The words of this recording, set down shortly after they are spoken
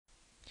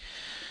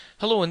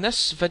Hello, in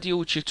this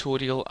video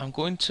tutorial I'm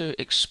going to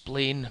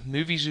explain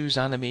Muvizu's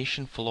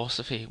animation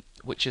philosophy,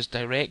 which is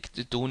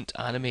direct, don't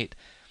animate.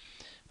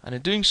 And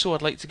in doing so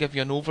I'd like to give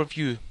you an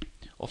overview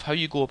of how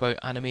you go about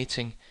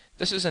animating.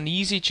 This is an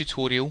easy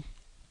tutorial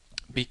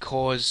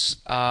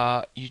because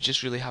you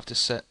just really have to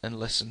sit and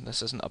listen.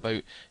 This isn't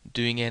about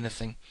doing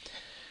anything.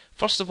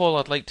 First of all,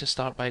 I'd like to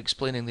start by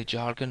explaining the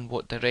jargon,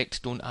 what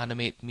direct, don't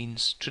animate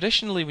means.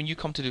 Traditionally, when you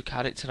come to do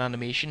character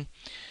animation,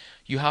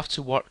 you have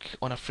to work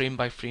on a frame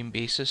by frame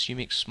basis. You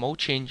make small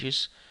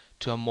changes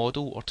to a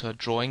model or to a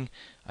drawing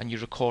and you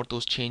record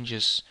those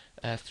changes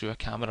through a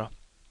camera.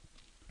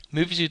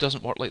 Muvizu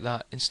doesn't work like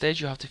that. Instead,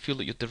 you have to feel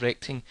that you're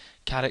directing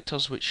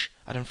characters which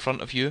are in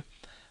front of you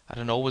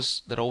and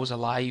they're always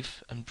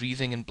alive and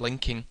breathing and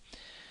blinking.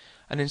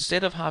 And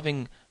instead of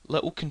having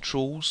little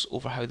controls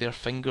over how their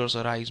fingers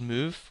or eyes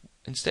move,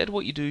 instead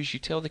what you do is you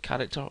tell the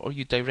character or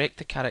you direct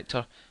the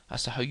character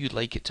as to how you'd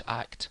like it to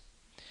act.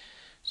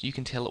 So you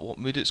can tell it what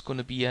mood it's going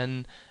to be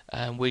in,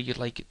 where you'd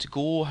like it to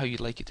go, how you'd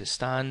like it to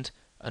stand,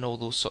 and all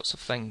those sorts of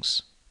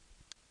things.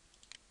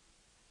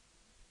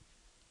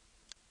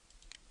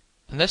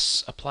 And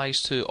this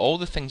applies to all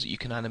the things that you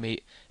can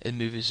animate in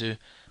Muvizu,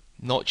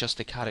 not just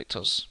the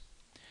characters.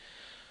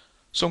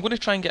 So I'm going to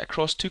try and get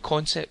across two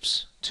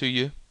concepts to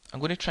you. I'm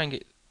going to try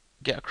and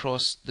get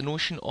across the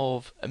notion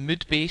of a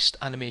mood-based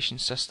animation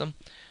system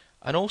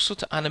and also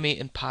to animate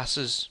in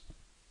passes.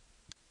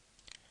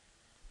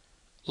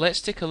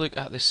 Let's take a look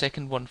at the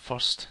second one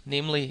first,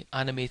 namely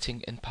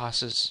animating in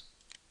passes.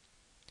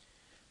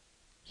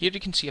 Here you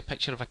can see a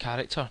picture of a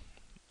character,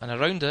 and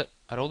around it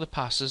are all the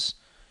passes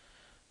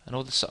and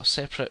all the sort of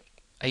separate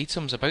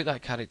items about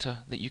that character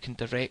that you can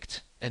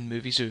direct in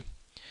Muvizu.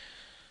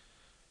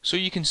 So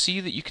you can see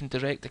that you can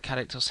direct the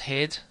character's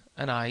head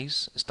and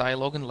eyes, its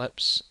dialogue and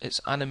lips, its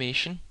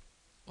animation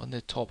on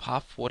the top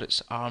half, what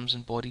its arms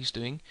and body is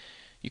doing.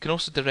 You can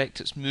also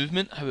direct its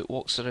movement, how it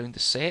walks around the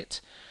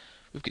set.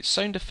 We've got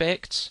sound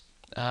effects,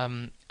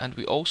 and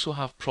we also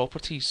have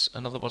properties,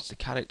 in other words the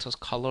character's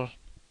colour.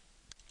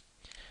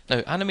 Now,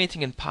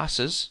 animating in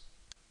passes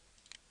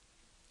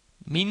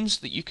means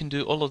that you can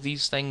do all of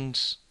these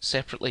things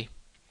separately.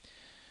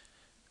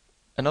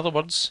 In other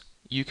words,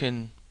 you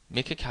can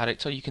make a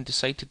character, you can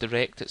decide to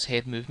direct its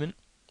head movement,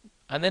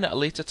 and then at a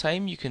later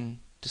time you can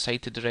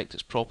decide to direct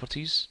its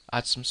properties,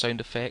 add some sound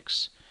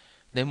effects,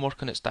 then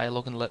work on its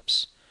dialogue and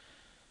lips.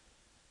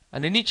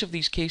 And in each of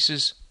these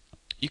cases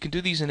you can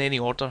do these in any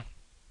order.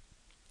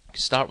 You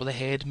can start with the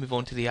head, move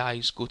on to the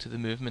eyes, go to the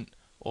movement,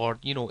 or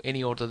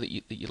any order that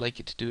you like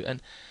it to do.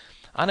 And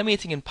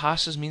animating in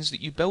passes means that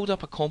you build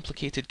up a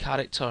complicated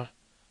character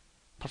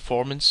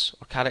performance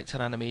or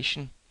character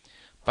animation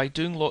by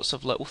doing lots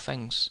of little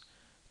things,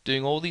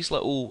 doing all these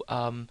little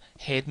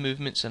head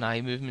movements and eye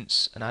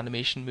movements and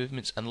animation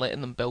movements and letting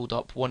them build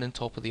up one on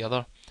top of the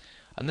other.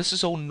 And this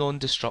is all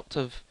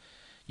non-destructive.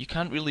 You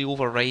can't really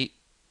overwrite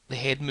the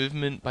head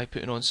movement by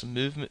putting on some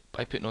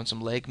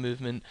leg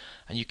movement,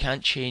 and you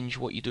can't change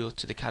what you do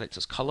to the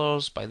character's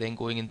colours by then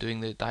going and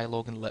doing the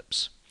dialogue and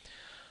lips.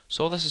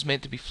 So all this is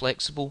meant to be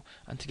flexible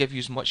and to give you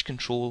as much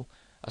control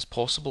as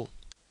possible.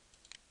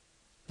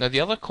 Now,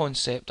 the other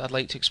concept I'd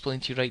like to explain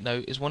to you right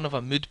now is one of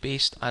a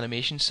mood-based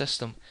animation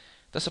system.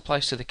 This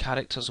applies to the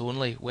characters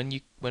only. When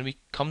we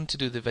come to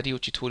do the video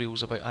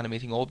tutorials about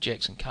animating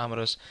objects and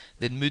cameras,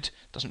 then mood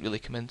doesn't really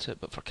come into it.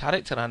 But for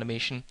character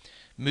animation,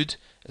 mood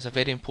is a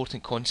very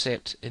important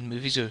concept in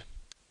Muvizu.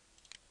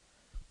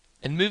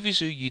 In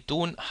Muvizu, you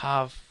don't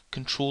have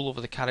control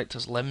over the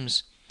character's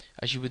limbs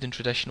as you would in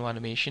traditional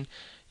animation.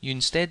 You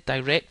instead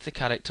direct the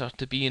character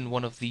to be in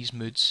one of these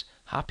moods: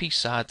 happy,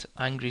 sad,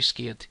 angry,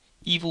 scared,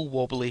 evil,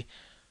 wobbly,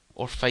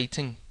 or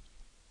fighting.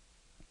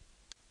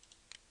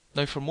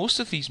 Now, for most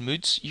of these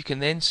moods you can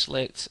then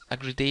select a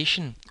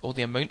gradation or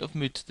the amount of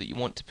mood that you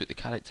want to put the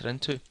character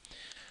into.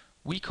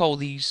 We call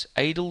these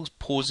idles,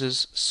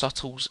 poses,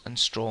 subtles and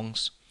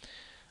strongs.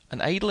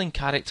 An idling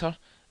character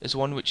is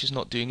one which is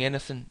not doing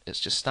anything, it's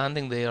just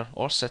standing there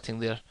or sitting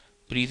there,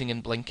 breathing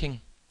and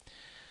blinking.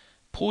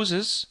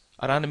 Poses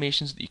are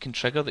animations that you can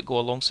trigger that go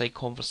alongside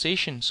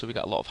conversation, so we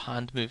got a lot of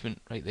hand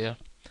movement right there.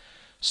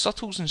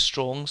 Subtles and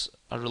strongs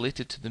are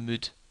related to the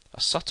mood. A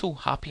subtle,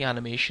 happy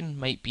animation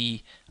might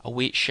be a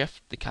weight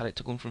shift, the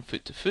character going from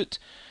foot to foot,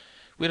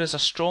 whereas a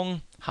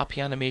strong, happy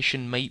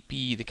animation might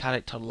be the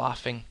character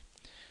laughing.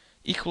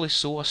 Equally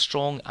so, a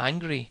strong,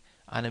 angry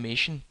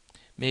animation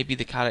may be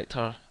the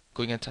character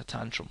going into a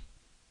tantrum.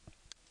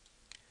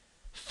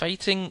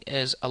 Fighting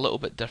is a little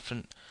bit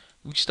different.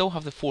 We still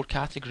have the four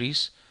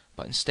categories,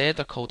 but instead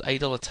they're called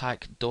idle,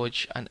 attack,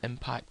 dodge and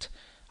impact,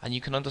 and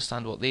you can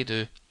understand what they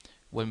do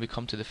when we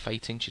come to the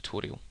fighting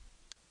tutorial.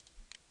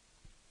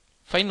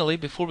 Finally,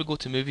 before we go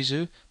to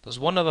Muvizu, there's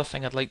one other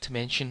thing I'd like to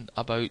mention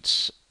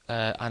about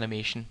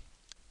animation,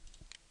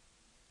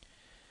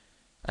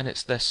 and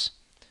it's this.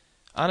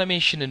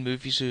 Animation in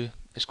Muvizu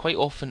is quite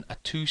often a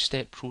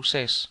two-step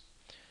process.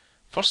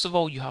 First of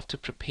all, you have to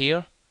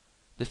prepare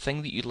the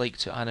thing that you'd like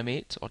to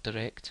animate or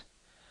direct,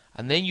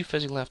 and then you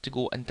physically have to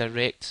go and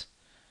direct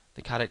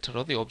the character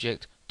or the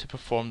object to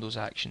perform those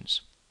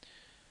actions.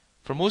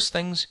 For most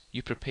things,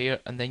 you prepare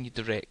and then you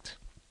direct.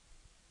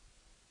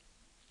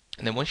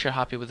 And then once you're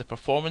happy with the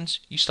performance,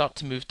 you start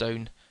to move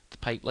down the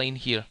pipeline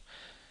here.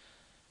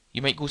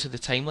 You might go to the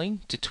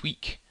timeline to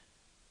tweak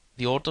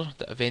the order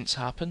that events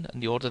happen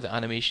and the order that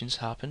animations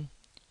happen.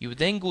 You would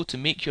then go to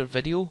make your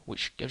video,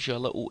 which gives you a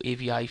little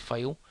AVI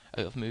file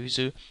out of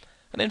Muvizu,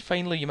 and then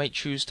finally you might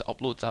choose to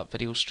upload that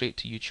video straight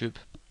to YouTube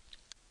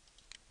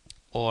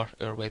or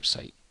our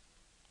website.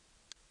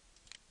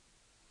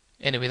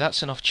 Anyway,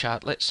 that's enough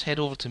chat. Let's head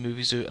over to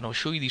Muvizu and I'll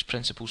show you these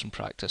principles in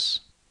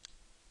practice.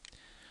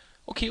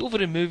 Okay,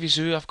 over in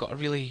Muvizu I've got a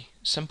really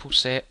simple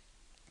set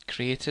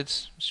created.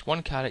 There's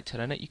one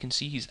character in it. You can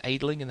see he's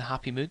idling in the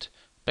happy mood,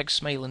 big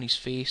smile on his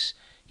face,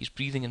 he's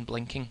breathing and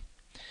blinking.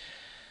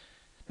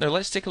 Now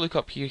let's take a look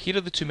up here. Here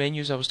are the two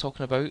menus I was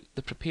talking about,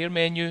 the prepare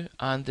menu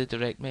and the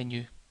direct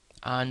menu.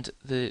 And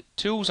the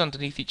tools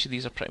underneath each of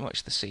these are pretty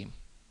much the same.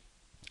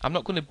 I'm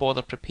not going to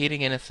bother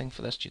preparing anything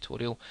for this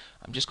tutorial.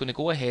 I'm just going to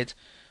go ahead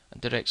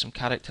and direct some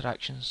character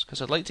actions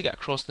because I'd like to get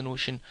across the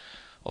notion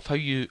of how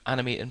you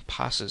animate in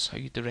passes, how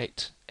you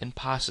direct in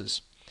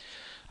passes.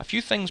 A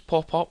few things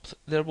pop up.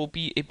 There will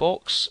be a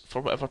box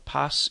for whatever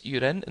pass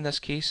you're in. In this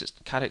case it's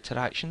character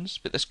actions,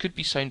 but this could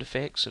be sound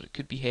effects or it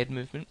could be head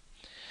movement.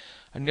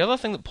 And the other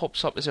thing that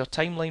pops up is our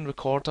timeline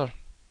recorder.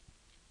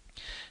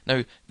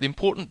 Now, the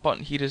important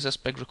button here is this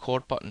big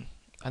record button.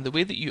 And the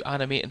way that you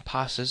animate in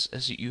passes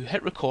is that you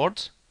hit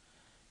record,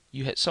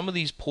 you hit some of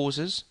these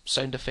poses,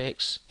 sound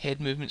effects, head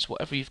movements,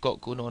 whatever you've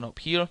got going on up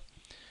here.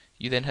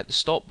 You then hit the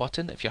stop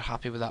button if you're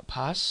happy with that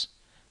pass.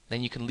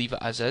 Then you can leave it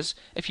as is.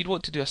 If you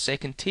want to do a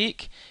second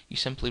take, you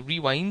simply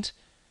rewind,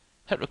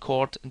 hit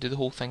record, and do the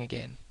whole thing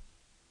again.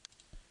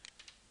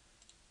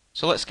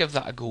 So let's give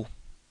that a go.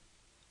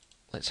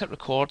 Let's hit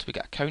record, we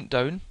get a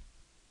countdown,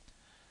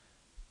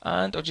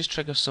 and I'll just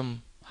trigger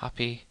some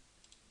happy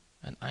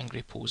and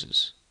angry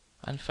poses.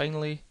 And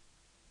finally,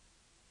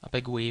 a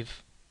big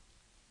wave,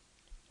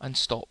 and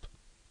stop.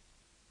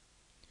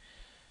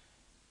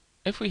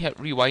 If we hit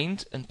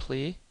rewind and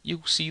play,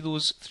 you'll see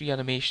those three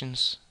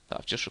animations that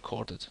I've just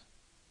recorded.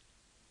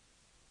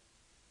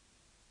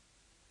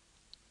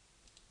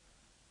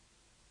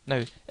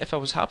 Now, if I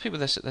was happy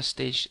with this at this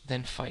stage,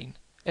 then fine.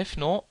 If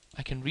not,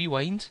 I can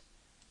rewind,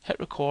 hit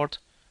record,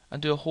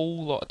 and do a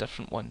whole lot of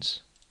different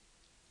ones.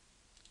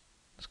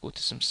 Let's go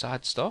to some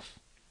sad stuff.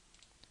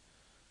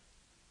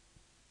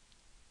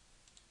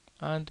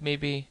 And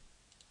maybe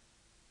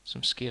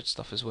some scared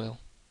stuff as well.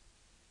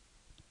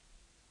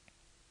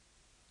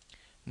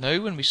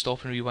 Now when we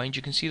stop and rewind,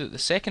 you can see that the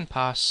second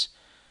pass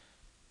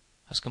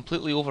has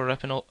completely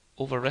overwritten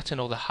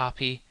all the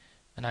happy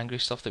and angry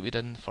stuff that we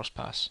did in the first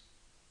pass.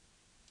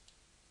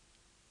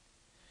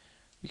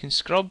 We can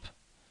scrub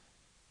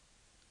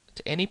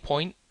to any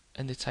point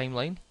in the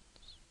timeline.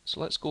 So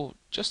let's go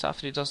just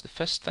after he does the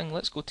fist thing,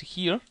 let's go to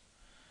here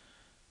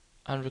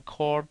and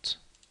record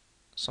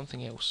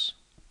something else.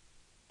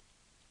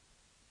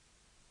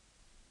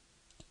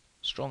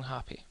 Strong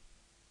happy.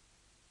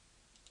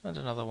 And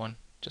another one,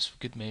 just for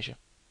good measure.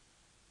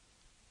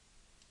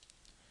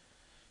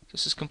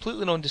 This is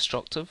completely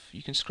non-destructive.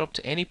 You can scrub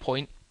to any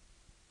point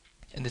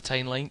in the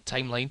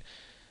timeline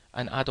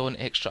and add on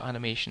extra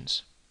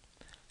animations.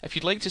 If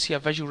you'd like to see a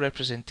visual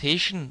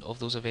representation of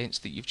those events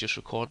that you've just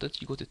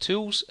recorded, you go to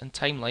Tools and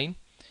Timeline,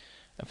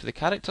 and for the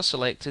character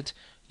selected,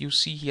 you'll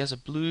see he has a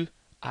blue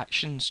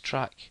actions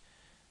track.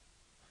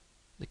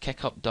 The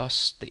kick up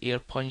dust, the air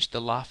punch,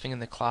 the laughing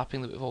and the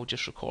clapping that we've all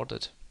just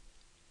recorded.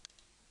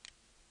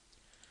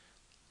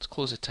 Let's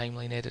close the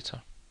timeline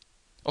editor.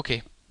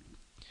 Okay.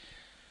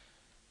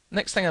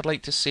 Next thing I'd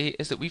like to say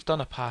is that we've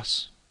done a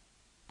pass.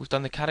 We've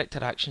done the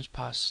character actions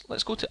pass.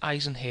 Let's go to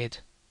eyes and head.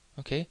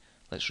 Okay,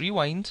 let's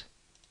rewind.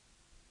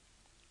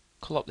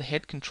 Call up the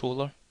head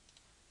controller,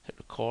 hit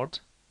record,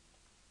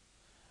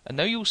 and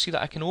now you'll see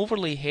that I can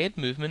overlay head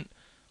movement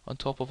on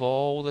top of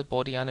all the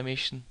body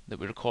animation that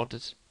we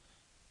recorded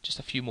just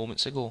a few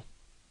moments ago.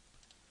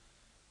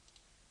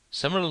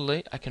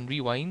 Similarly, I can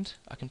rewind,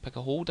 I can pick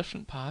a whole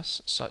different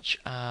pass such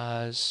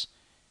as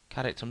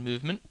character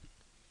movement,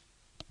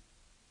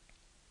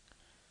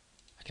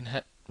 I can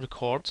hit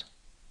record,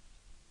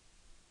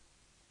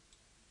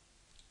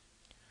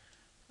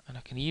 and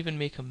I can even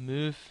make him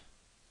move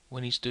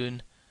when he's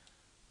doing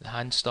the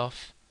hand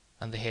stuff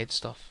and the head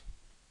stuff.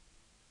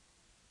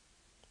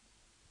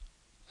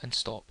 And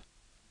stop.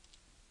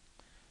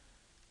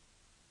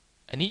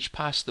 And each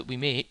pass that we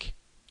make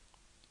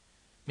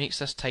makes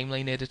this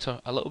timeline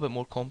editor a little bit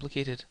more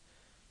complicated.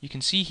 You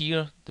can see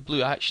here the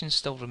blue actions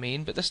still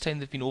remain, but this time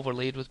they've been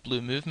overlaid with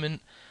blue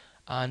movement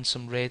and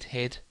some red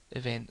head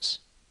events.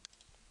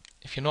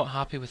 If you're not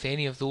happy with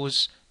any of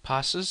those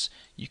passes,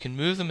 you can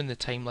move them in the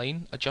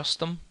timeline, adjust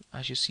them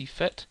as you see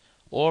fit,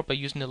 or by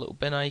using the little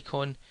bin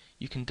icon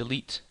you can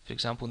delete, for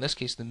example in this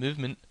case the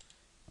movement,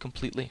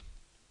 completely.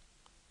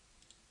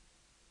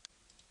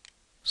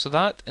 So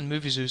that in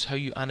Muvizu is how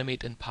you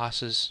animate in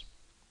passes.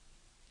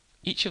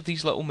 Each of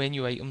these little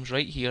menu items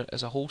right here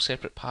is a whole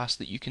separate pass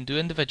that you can do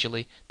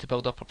individually to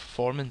build up a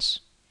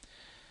performance.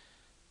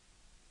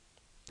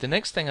 The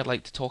next thing I'd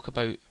like to talk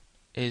about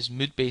is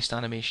mood-based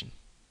animation.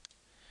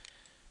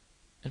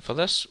 And for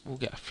this, we'll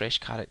get a fresh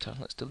character.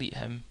 Let's delete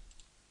him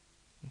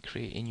and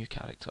create a new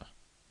character.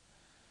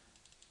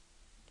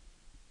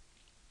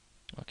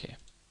 Okay.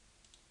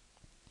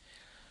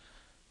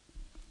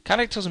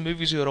 Characters in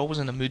Muvizu are always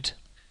in a mood.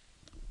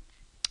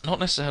 Not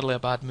necessarily a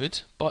bad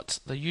mood, but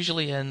they're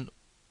usually in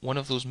one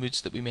of those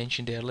moods that we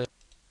mentioned earlier.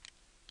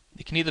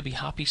 They can either be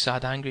happy,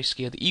 sad, angry,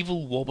 scared,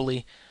 evil,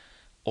 wobbly,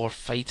 or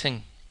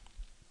fighting.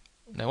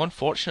 Now,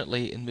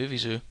 unfortunately, in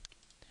Muvizu,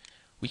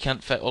 we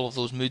can't fit all of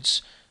those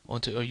moods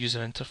onto our user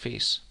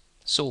interface.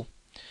 So,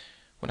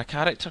 when a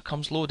character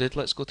comes loaded,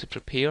 let's go to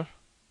Prepare,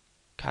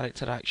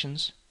 Character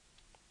Actions.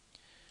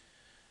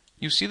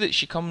 You'll see that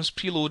she comes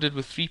preloaded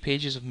with 3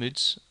 pages of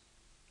moods.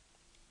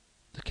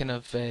 The kind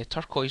of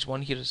turquoise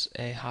one here is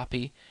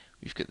happy.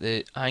 We've got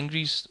the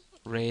angries,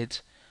 red,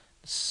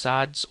 the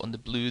sads on the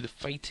blue, the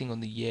fighting on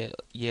the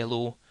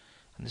yellow,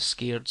 and the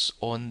scareds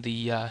on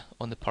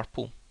the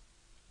purple.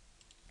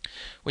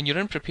 When you're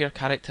in Prepare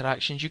Character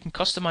Actions, you can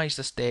customize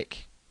this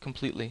deck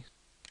completely.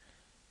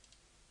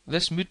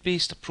 This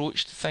mood-based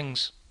approach to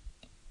things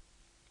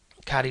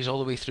carries all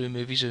the way through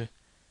Muvizu.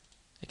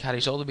 It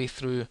carries all the way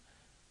through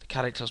the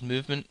character's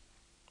movement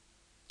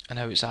and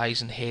how its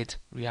eyes and head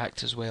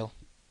react as well.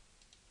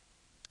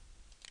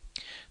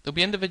 There'll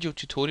be individual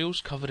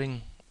tutorials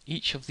covering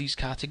each of these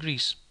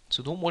categories,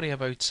 so don't worry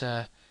about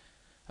the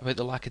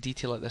lack of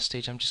detail at this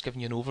stage. I'm just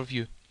giving you an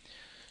overview.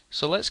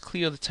 So let's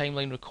clear the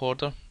timeline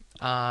recorder,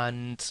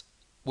 and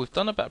we've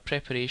done a bit of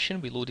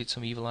preparation. We loaded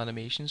some evil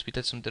animations, we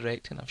did some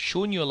directing. I've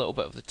shown you a little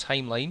bit of the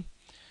timeline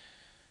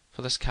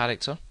for this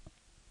character.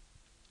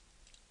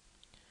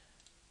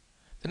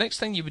 The next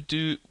thing you would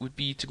do would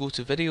be to go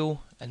to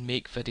Video and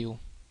Make Video.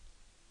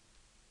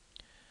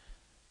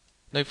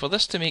 Now, for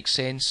this to make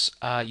sense,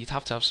 you'd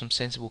have to have some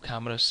sensible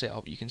cameras set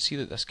up. You can see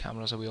that this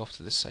camera is away off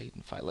to the side.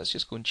 In fact, let's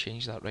just go and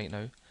change that right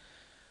now.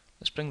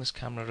 Let's bring this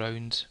camera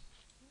around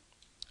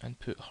and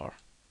put her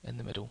in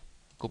the middle.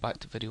 Go back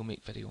to Video,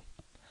 Make Video.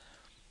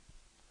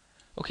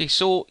 Okay,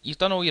 so you've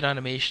done all your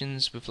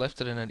animations. We've left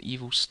her in an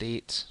evil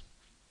state,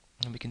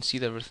 and we can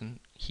see everything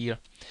here.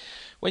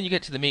 When you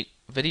get to the Make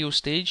Video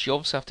stage, you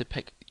obviously have to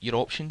pick your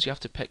options. You have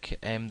to pick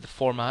the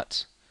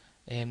format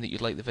that you'd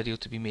like the video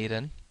to be made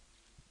in,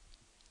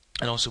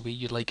 and also where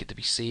you'd like it to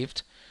be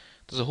saved.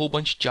 There's a whole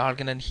bunch of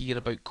jargon in here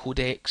about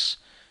codecs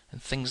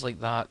and things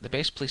like that. The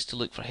best place to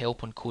look for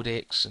help on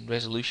codecs and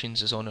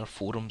resolutions is on our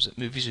forums at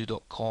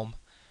muvizu.com.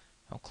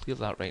 I'll clear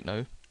that right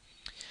now.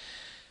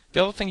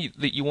 The other thing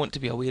that you want to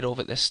be aware of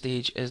at this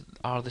stage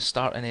are the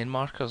start and end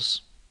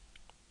markers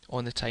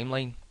on the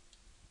timeline.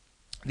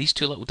 These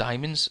 2 little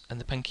diamonds and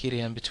the pink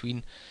area in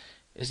between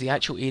is the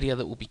actual area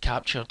that will be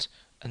captured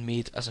and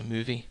made as a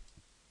movie.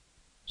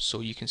 So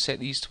you can set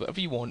these to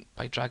whatever you want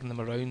by dragging them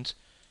around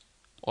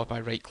or by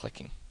right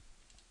clicking.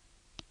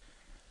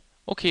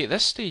 Okay, at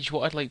this stage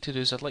what I'd like to do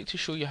is I'd like to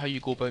show you how you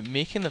go about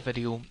making the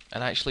video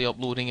and actually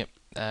uploading it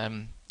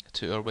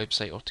to our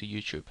website or to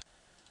YouTube.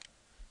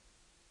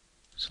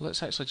 So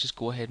let's actually just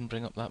go ahead and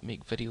bring up that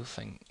make video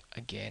thing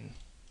again.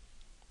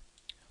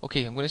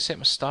 Okay, I'm going to set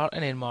my start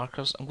and end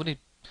markers. I'm going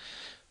to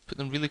put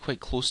them really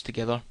quite close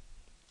together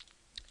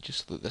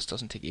just so that this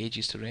doesn't take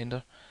ages to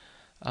render.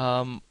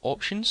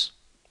 Options,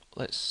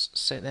 let's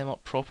set them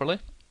up properly.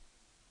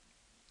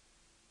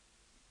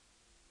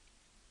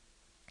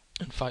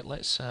 In fact,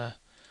 let's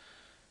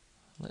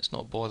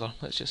not bother.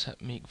 Let's just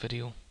hit make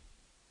video,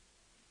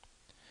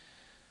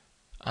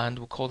 and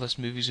we'll call this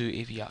Muvizu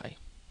AVI.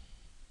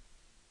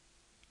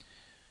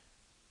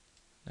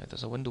 Now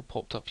there's a window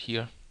popped up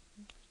here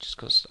just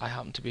because I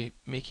happen to be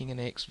making an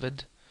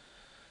Xvid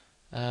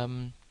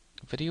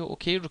video.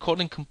 Okay,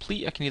 recording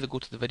complete. I can either go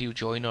to the video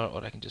joiner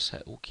or I can just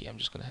hit OK. I'm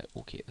just going to hit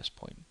OK at this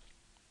point.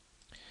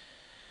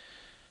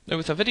 Now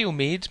with a video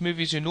made,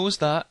 Muvizu knows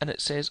that and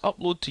it says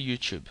upload to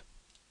YouTube.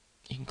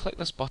 You can click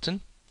this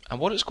button, and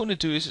what it's going to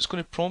do is it's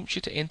going to prompt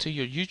you to enter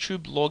your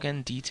YouTube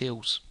login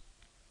details.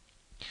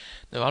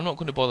 Now I'm not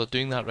going to bother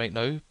doing that right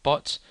now,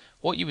 but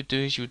what you would do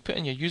is you would put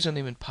in your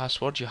username and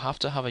password. You have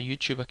to have a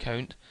YouTube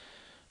account,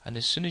 and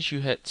as soon as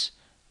you hit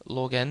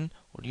login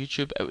or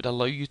YouTube, it would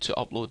allow you to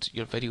upload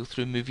your video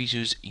through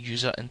Muvizu's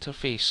user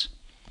interface.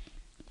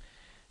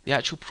 The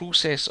actual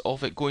process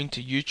of it going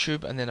to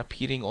YouTube and then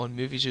appearing on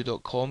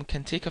Muvizu.com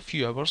can take a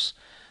few hours,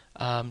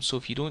 so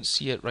if you don't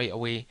see it right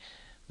away,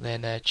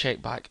 then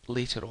check back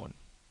later on.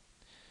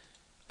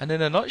 And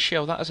in a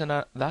nutshell,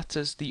 that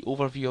is the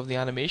overview of the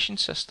animation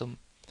system.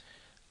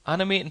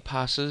 Animating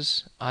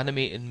passes,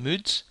 animating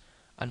moods,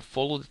 and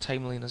follow the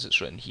timeline as it's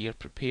written here.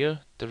 Prepare,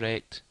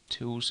 direct,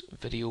 tools,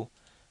 video,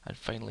 and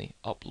finally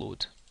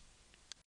upload.